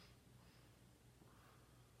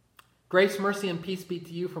Grace, mercy, and peace be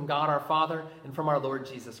to you from God our Father and from our Lord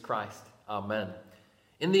Jesus Christ. Amen.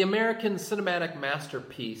 In the American cinematic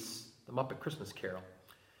masterpiece, The Muppet Christmas Carol,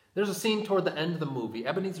 there's a scene toward the end of the movie.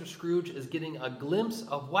 Ebenezer Scrooge is getting a glimpse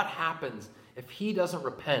of what happens if he doesn't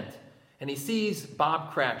repent. And he sees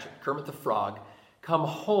Bob Cratchit, Kermit the Frog, come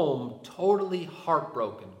home totally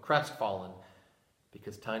heartbroken, crestfallen,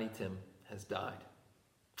 because Tiny Tim has died.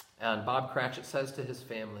 And Bob Cratchit says to his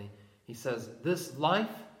family, he says, "This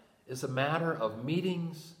life is a matter of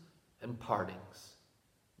meetings and partings.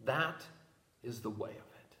 That is the way of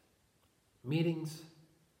it. Meetings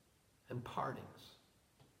and partings."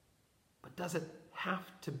 But does it have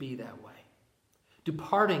to be that way? Do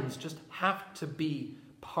partings just have to be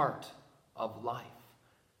part of life?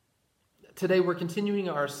 Today we're continuing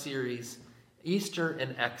our series, Easter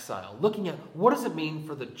in Exile, looking at what does it mean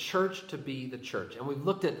for the church to be the church. And we've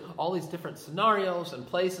looked at all these different scenarios and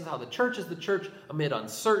places, how the church is the church amid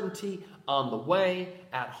uncertainty, on the way,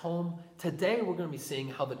 at home. Today we're going to be seeing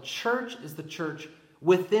how the church is the church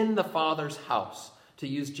within the Father's house, to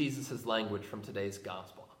use Jesus' language from today's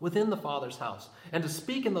gospel. Within the Father's house. And to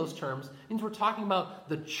speak in those terms means we're talking about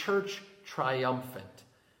the church triumphant.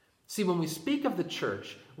 See, when we speak of the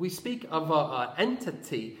church, we speak of an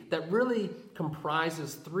entity that really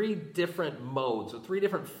comprises three different modes, or three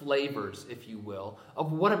different flavors, if you will,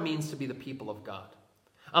 of what it means to be the people of God.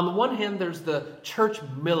 On the one hand, there's the church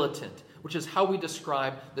militant, which is how we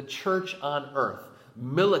describe the church on earth.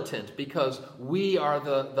 Militant, because we are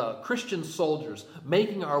the Christian soldiers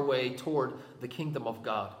making our way toward the kingdom of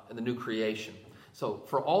God and the new creation. So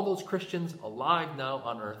for all those Christians alive now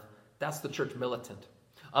on earth, that's the church militant.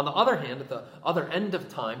 On the other hand, at the other end of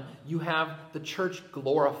time, you have the church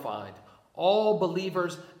glorified. All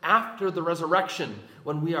believers after the resurrection,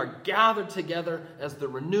 when we are gathered together as the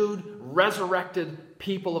renewed, resurrected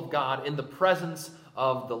people of God in the presence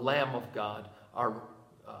of the Lamb of God, our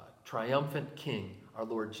triumphant King, our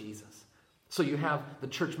Lord Jesus. So you have the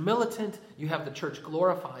church militant, you have the church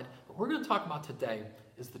glorified. What we're going to talk about today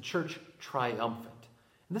is the church triumphant.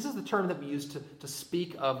 And this is the term that we use to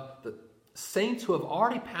speak of the saints who have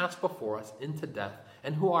already passed before us into death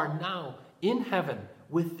and who are now in heaven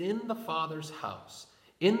within the Father's house,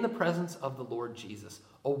 in the presence of the Lord Jesus,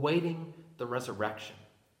 awaiting the resurrection.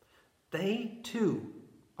 They too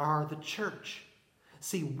are the church.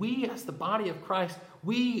 See, we as the body of Christ,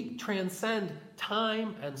 we transcend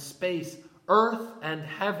time and space, earth and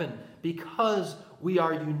heaven, because we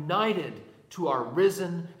are united to our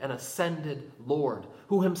risen and ascended Lord,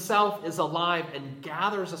 who himself is alive and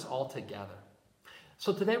gathers us all together.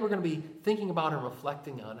 So today we're going to be thinking about and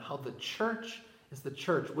reflecting on how the church is the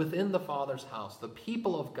church within the Father's house, the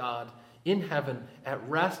people of God in heaven at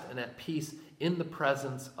rest and at peace in the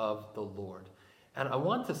presence of the Lord. And I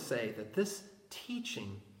want to say that this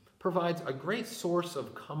teaching provides a great source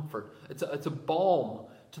of comfort. It's a balm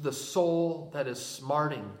to the soul that is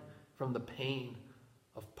smarting from the pain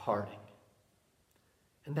of parting.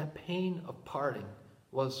 And that pain of parting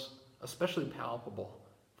was especially palpable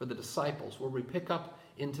for the disciples, where we pick up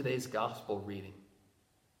in today's gospel reading.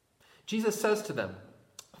 Jesus says to them,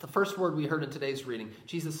 the first word we heard in today's reading,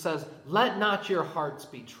 Jesus says, "Let not your hearts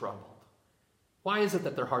be troubled." Why is it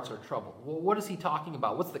that their hearts are troubled? Well, what is he talking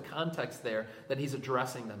about? What's the context there that he's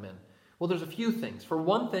addressing them in? Well, there's a few things. For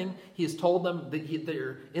one thing, he has told them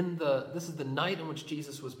that this is the night in which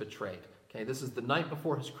Jesus was betrayed. Okay, this is the night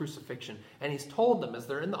before his crucifixion. And he's told them as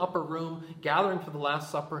they're in the upper room gathering for the Last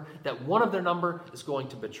Supper that one of their number is going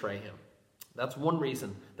to betray him. That's one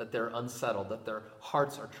reason that they're unsettled, that their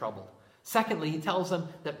hearts are troubled. Secondly, he tells them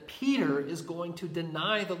that Peter is going to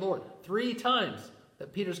deny the Lord 3 times,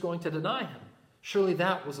 that Peter's going to deny him. Surely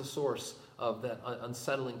that was a source of that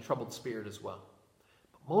unsettling, troubled spirit as well.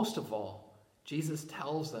 But most of all, Jesus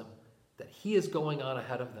tells them that he is going on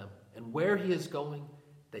ahead of them. And where he is going,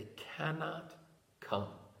 they cannot come.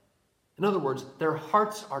 In other words, their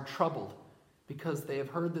hearts are troubled because they have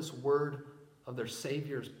heard this word of their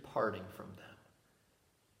Savior's parting from them.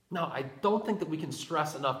 Now, I don't think that we can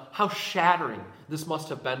stress enough how shattering this must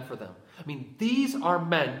have been for them. I mean, these are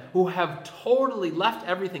men who have totally left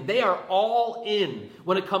everything. They are all in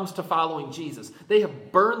when it comes to following Jesus. They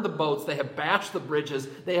have burned the boats. They have bashed the bridges.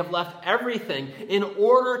 They have left everything in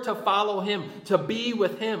order to follow him, to be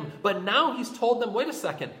with him. But now he's told them, wait a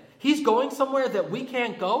second. He's going somewhere that we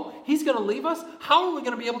can't go. He's going to leave us. How are we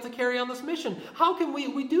going to be able to carry on this mission? How can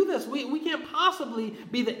we do this? We can't possibly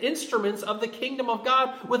be the instruments of the kingdom of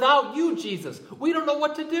God without you, Jesus. We don't know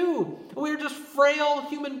what to do. We're just frail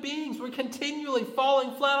human beings. We're continually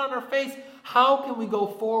falling flat on our face. How can we go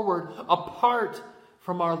forward apart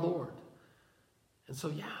from our Lord? And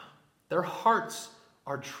so, their hearts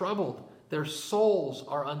are troubled. Their souls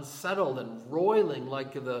are unsettled and roiling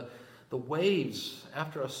like the waves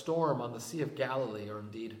after a storm on the Sea of Galilee, or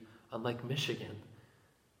indeed on Lake Michigan,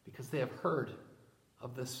 because they have heard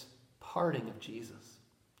of this parting of Jesus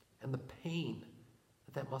and the pain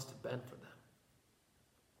that must have been for them.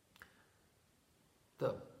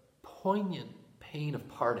 The poignant pain of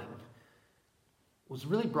parting was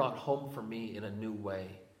really brought home for me in a new way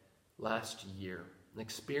last year, an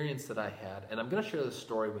experience that I had. And I'm going to share this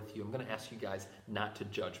story with you. I'm going to ask you guys not to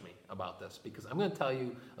judge me about this, because I'm going to tell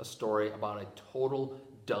you a story about a total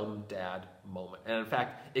dumb dad moment. And in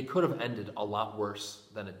fact, it could have ended a lot worse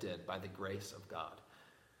than it did by the grace of God.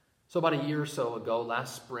 So about a year or so ago,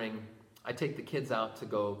 last spring, I take the kids out to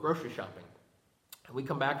go grocery shopping. And we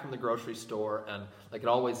come back from the grocery store, and like it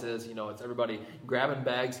always is, it's everybody grabbing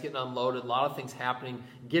bags, getting unloaded, a lot of things happening,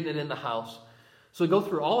 getting it in the house. So we go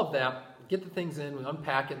through all of that, get the things in, we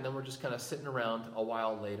unpack it, and then we're just kind of sitting around a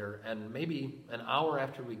while later. And maybe an hour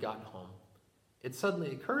after we got home, it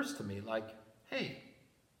suddenly occurs to me, like, hey,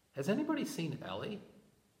 has anybody seen Ellie?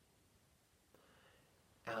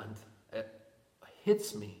 And it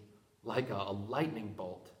hits me like a lightning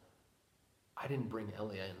bolt. I didn't bring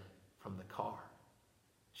Ellie in from the car.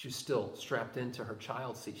 She was still strapped into her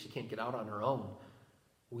child seat. She can't get out on her own.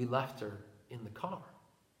 We left her in the car,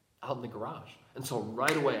 out in the garage. And so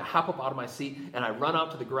right away, I hop up out of my seat and I run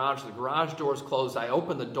out to the garage. The garage door is closed. I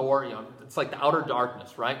open the door. It's like the outer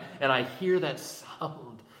darkness, right? And I hear that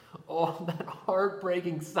sound. Oh, that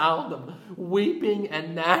heartbreaking sound of weeping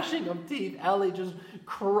and gnashing of teeth. Ellie just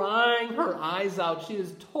crying her eyes out. She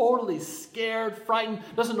is totally scared, frightened,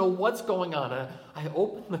 doesn't know what's going on. I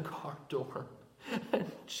open the car door and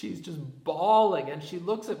she's just bawling. And she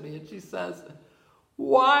looks at me and she says,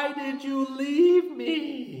 "Why did you leave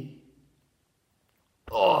me?"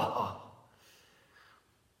 Oh.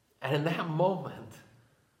 And in that moment,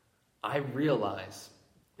 I realize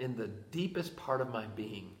in the deepest part of my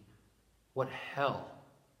being what hell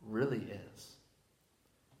really is.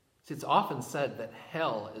 See, it's often said that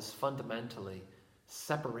hell is fundamentally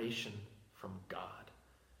separation from God.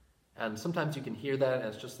 And sometimes you can hear that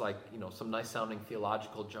as just like, some nice sounding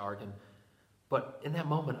theological jargon. But in that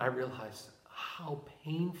moment, I realized how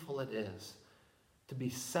painful it is to be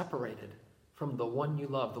separated from the one you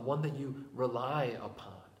love, the one that you rely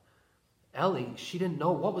upon. Ellie, she didn't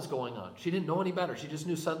know what was going on. She didn't know any better. She just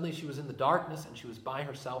knew suddenly she was in the darkness and she was by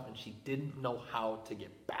herself and she didn't know how to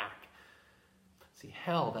get back. See,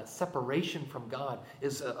 hell, that separation from God,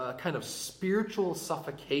 is a kind of spiritual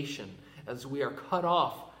suffocation as we are cut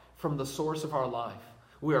off from the source of our life.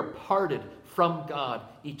 We are parted from God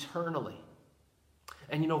eternally.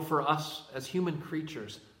 And for us as human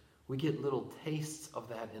creatures, we get little tastes of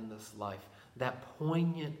that in this life, that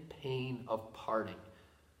poignant pain of parting.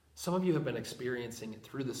 Some of you have been experiencing it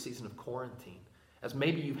through the season of quarantine, as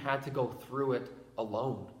maybe you've had to go through it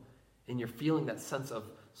alone, and you're feeling that sense of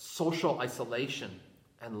social isolation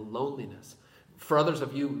and loneliness. For others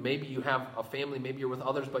of you, maybe you have a family, maybe you're with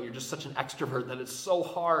others, but you're just such an extrovert that it's so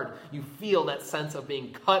hard. You feel that sense of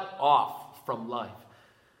being cut off from life.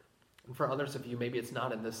 And for others of you, maybe it's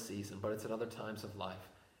not in this season, but it's at other times of life,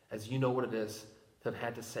 as you know what it is to have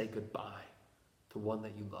had to say goodbye to one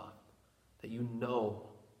that you love, that you know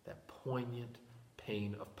that poignant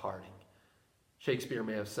pain of parting. Shakespeare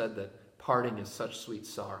may have said that parting is such sweet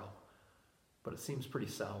sorrow, but it seems pretty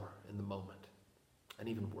sour in the moment. And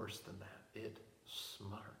even worse than that, it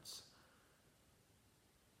smarts.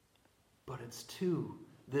 But it's to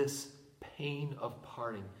this pain of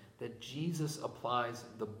parting that Jesus applies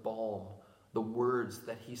the balm, the words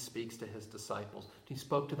that he speaks to his disciples. He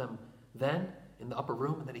spoke to them then in the upper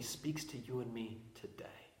room, and that he speaks to you and me today.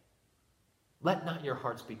 Let not your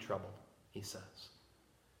hearts be troubled, he says.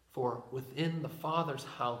 For within the Father's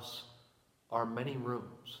house are many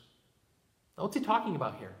rooms. Now, what's he talking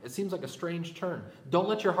about here? It seems like a strange turn. Don't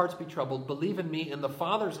let your hearts be troubled. Believe in me. In the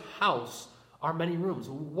Father's house are many rooms.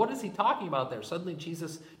 What is he talking about there? Suddenly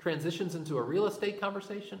Jesus transitions into a real estate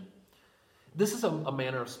conversation. This is a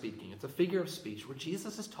manner of speaking. It's a figure of speech where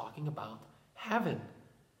Jesus is talking about heaven,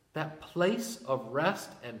 that place of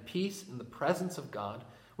rest and peace in the presence of God,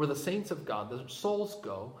 where the saints of God, the souls,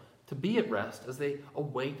 go to be at rest as they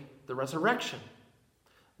await the resurrection.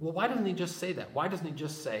 Well, why doesn't he just say that? Why doesn't he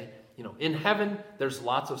just say, in heaven there's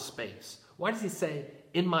lots of space? Why does he say,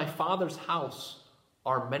 in my Father's house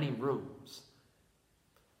are many rooms?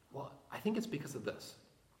 Well, I think it's because of this.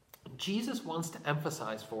 Jesus wants to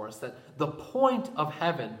emphasize for us that the point of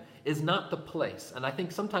heaven is not the place. And I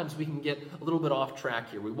think sometimes we can get a little bit off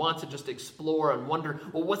track here. We want to just explore and wonder,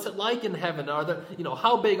 well, what's it like in heaven? Are there,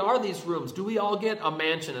 how big are these rooms? Do we all get a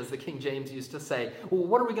mansion, as the King James used to say? Well,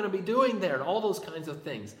 what are we going to be doing there? And all those kinds of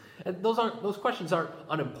things. And those questions aren't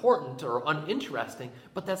unimportant or uninteresting,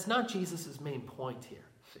 but that's not Jesus' main point here.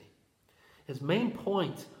 See, his main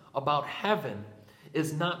point about heaven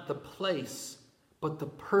is not the place, but the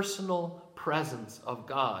personal presence of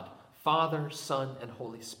God, Father, Son, and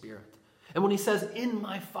Holy Spirit. And when he says, in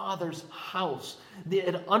my Father's house,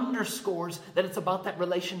 it underscores that it's about that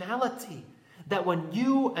relationality. That when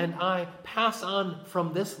you and I pass on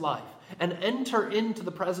from this life and enter into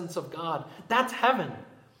the presence of God, that's heaven.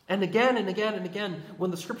 And again and again and again,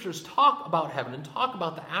 when the scriptures talk about heaven and talk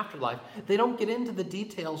about the afterlife, they don't get into the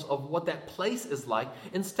details of what that place is like.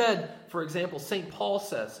 Instead, for example, St. Paul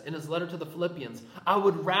says in his letter to the Philippians, I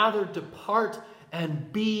would rather depart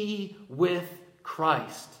and be with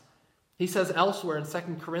Christ. He says elsewhere in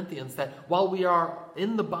 2 Corinthians that while we are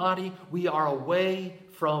in the body, we are away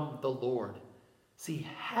from the Lord. See,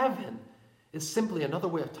 heaven is simply another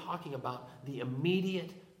way of talking about the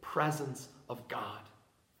immediate presence of God.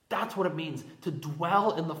 That's what it means to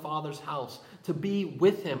dwell in the Father's house, to be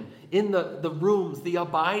with him in the rooms, the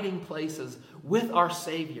abiding places with our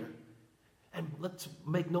Savior. And let's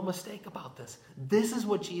make no mistake about this. This is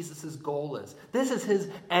what Jesus' goal is. This is his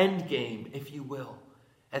end game, if you will.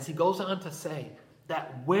 As he goes on to say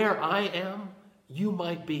that where I am, you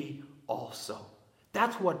might be also.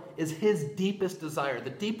 That's what is his deepest desire. The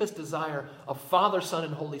deepest desire of Father, Son,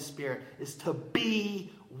 and Holy Spirit is to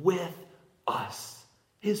be with us.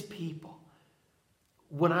 His people.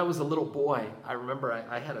 When I was a little boy, I remember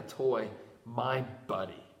I had a toy, My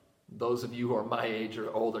Buddy. Those of you who are my age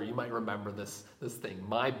or older, you might remember this thing,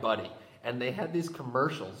 My Buddy. And they had these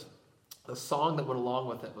commercials. The song that went along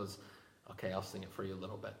with it was, okay, I'll sing it for you a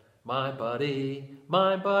little bit. My buddy,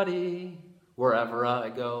 wherever I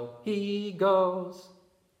go, he goes.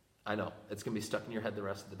 I know, it's going to be stuck in your head the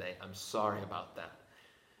rest of the day. I'm sorry about that.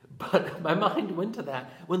 But my mind went to that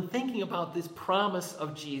when thinking about this promise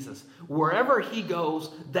of Jesus. Wherever he goes,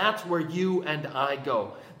 that's where you and I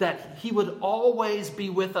go. That he would always be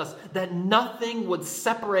with us. That nothing would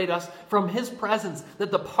separate us from his presence.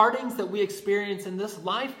 That the partings that we experience in this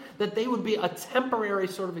life, that they would be a temporary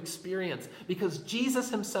sort of experience. Because Jesus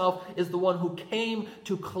himself is the one who came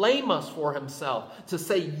to claim us for himself. To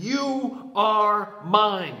say, you are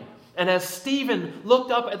mine. And as Stephen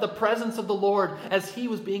looked up at the presence of the Lord as he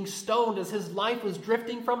was being stoned, as his life was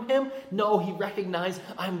drifting from him, no, he recognized,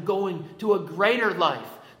 I'm going to a greater life,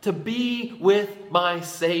 to be with my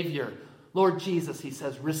Savior. Lord Jesus, he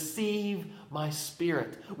says, receive my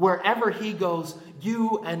Spirit. Wherever he goes,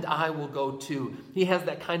 you and I will go too. He has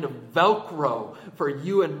that kind of Velcro for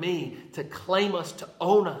you and me to claim us, to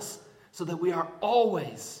own us, so that we are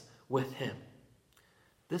always with him.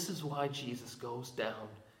 This is why Jesus goes down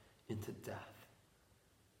into death.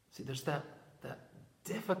 See, there's that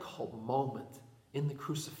difficult moment in the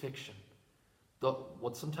crucifixion,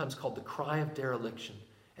 what's sometimes called the cry of dereliction,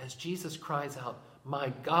 as Jesus cries out,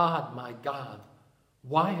 my God,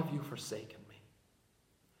 why have you forsaken me?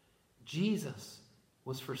 Jesus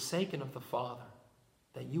was forsaken of the Father,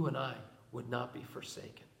 that you and I would not be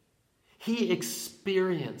forsaken. He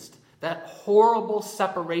experienced that horrible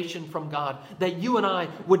separation from God, that you and I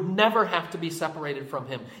would never have to be separated from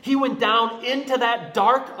him. He went down into that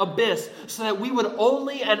dark abyss so that we would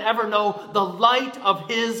only and ever know the light of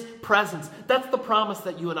his presence. That's the promise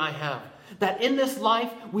that you and I have. That in this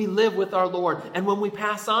life we live with our Lord. And when we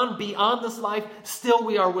pass on beyond this life, still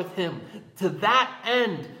we are with him. To that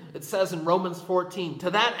end, it says in Romans 14, to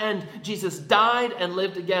that end, Jesus died and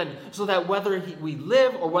lived again, so that whether we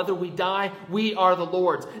live or whether we die, we are the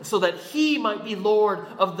Lord's, so that he might be Lord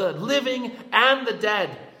of the living and the dead.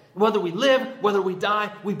 Whether we live, whether we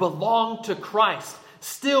die, we belong to Christ.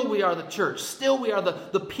 Still we are the church. Still we are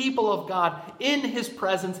the people of God in his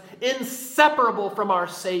presence, inseparable from our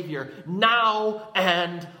Savior, now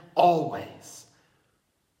and always.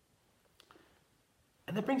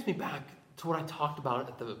 And that brings me back to what I talked about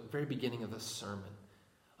at the very beginning of this sermon,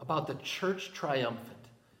 about the church triumphant.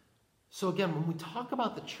 So again, when we talk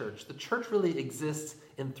about the church really exists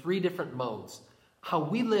in three different modes. How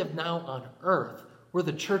we live now on earth, we're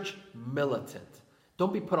the church militant.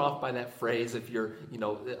 Don't be put off by that phrase if you're,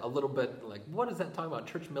 a little bit like, what is that talking about?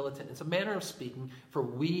 Church militant. It's a manner of speaking for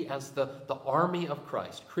we as the army of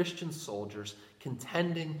Christ, Christian soldiers,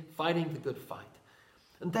 contending, fighting the good fight.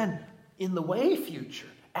 And then in the way future,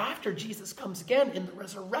 after Jesus comes again in the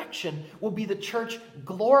resurrection, will be the church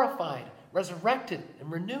glorified, resurrected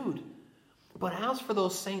and renewed. But as for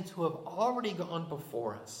those saints who have already gone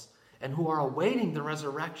before us and who are awaiting the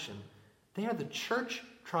resurrection, they are the church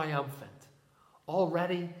triumphant,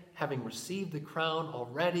 already having received the crown,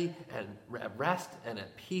 already at rest and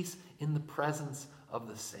at peace in the presence of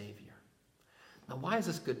the Savior. Now, why is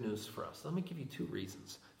this good news for us? Let me give you two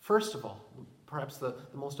reasons. First of all, perhaps the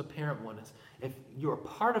most apparent one is, if you're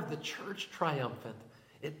part of the church triumphant,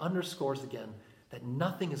 it underscores again that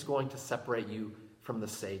nothing is going to separate you from the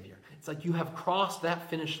Savior. It's like you have crossed that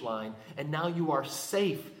finish line, and now you are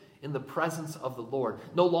safe in the presence of the Lord.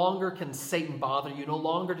 No longer can Satan bother you. No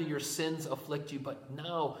longer do your sins afflict you, but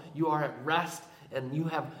now you are at rest and you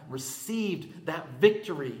have received that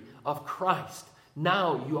victory of Christ.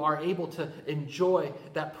 Now you are able to enjoy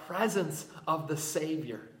that presence of the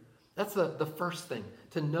Savior. That's the first thing,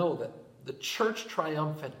 to know that the church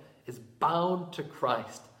triumphant is bound to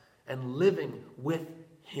Christ and living with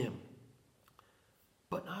Him.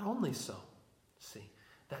 But not only so, see,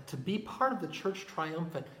 that to be part of the church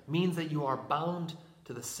triumphant means that you are bound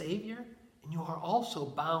to the Savior, and you are also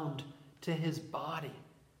bound to His body,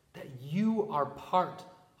 that you are part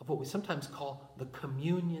of what we sometimes call the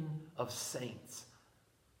communion of saints.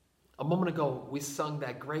 A moment ago, we sung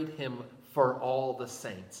that great hymn, For All the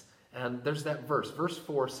Saints. And there's that verse. Verse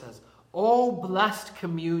 4 says, "O blessed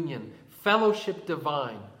communion, fellowship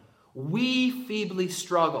divine, we feebly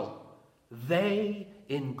struggle, they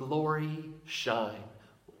in glory shine."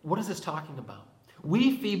 What is this talking about?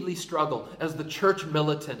 We feebly struggle as the church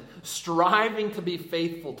militant, striving to be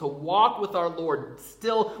faithful, to walk with our Lord,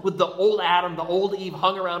 still with the old Adam, the old Eve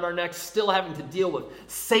hung around our necks, still having to deal with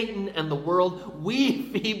Satan and the world.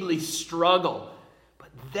 We feebly struggle. But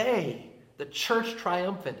they, the church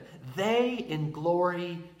triumphant, they in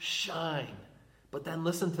glory shine. But then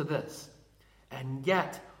listen to this. And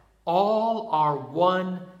yet all are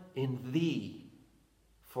one in thee,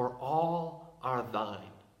 for all are thine.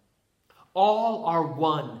 All are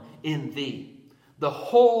one in thee. The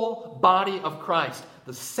whole body of Christ,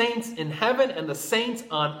 the saints in heaven and the saints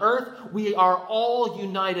on earth, we are all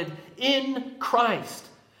united in Christ.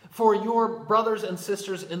 For your brothers and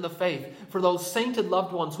sisters in the faith, for those sainted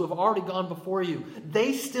loved ones who have already gone before you,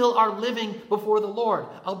 they still are living before the Lord,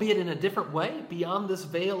 albeit in a different way, beyond this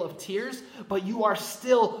veil of tears, but you are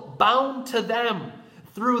still bound to them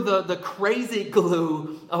through the crazy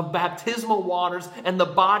glue of baptismal waters and the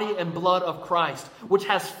body and blood of Christ, which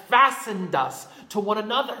has fastened us to one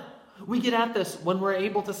another. We get at this when we're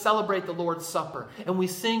able to celebrate the Lord's Supper, and we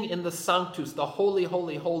sing in the Sanctus, the Holy,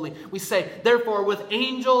 Holy, Holy. We say, therefore, with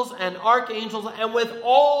angels and archangels and with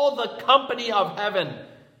all the company of heaven,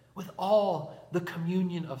 with all the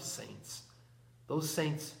communion of saints, those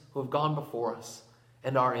saints who have gone before us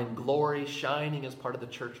and are in glory, shining as part of the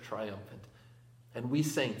church triumphant. And we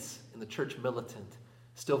saints in the church militant,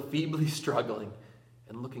 still feebly struggling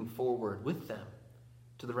and looking forward with them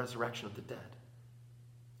to the resurrection of the dead.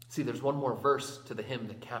 See, there's one more verse to the hymn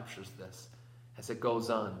that captures this as it goes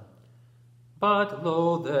on. But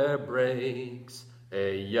lo, there breaks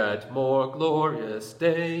a yet more glorious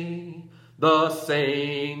day. The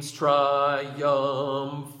saints triumphant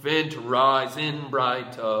rise in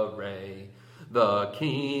bright array. The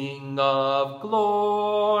King of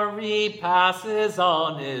glory passes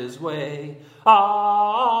on his way.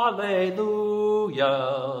 Alleluia,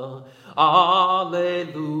 alleluia.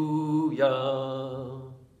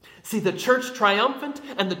 See, the church triumphant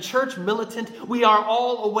and the church militant, we are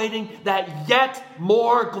all awaiting that yet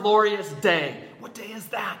more glorious day. What day is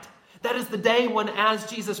that? That is the day when, as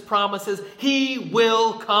Jesus promises, He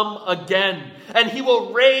will come again. And He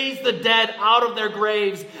will raise the dead out of their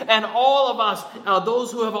graves. And all of us,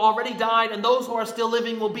 those who have already died and those who are still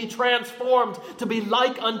living, will be transformed to be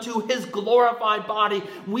like unto His glorified body.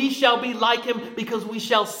 We shall be like Him because we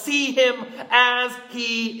shall see Him as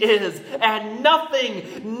He is. And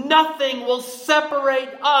nothing will separate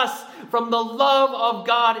us from the love of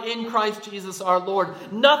God in Christ Jesus our Lord.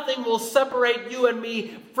 Nothing will separate you and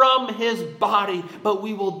me from His body, but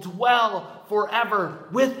we will dwell forever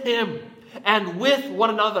with Him and with one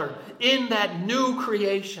another in that new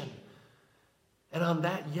creation. And on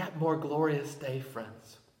that yet more glorious day,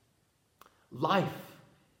 friends, life,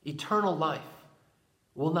 eternal life,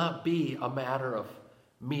 will not be a matter of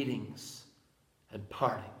meetings and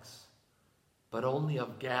partings, but only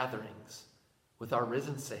of gatherings with our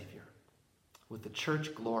risen Savior, with the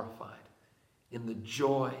church glorified in the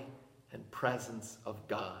joy and presence of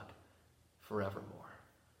God forevermore.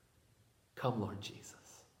 Come, Lord Jesus.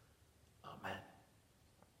 Amen.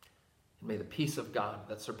 And may the peace of God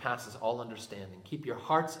that surpasses all understanding keep your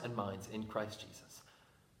hearts and minds in Christ Jesus.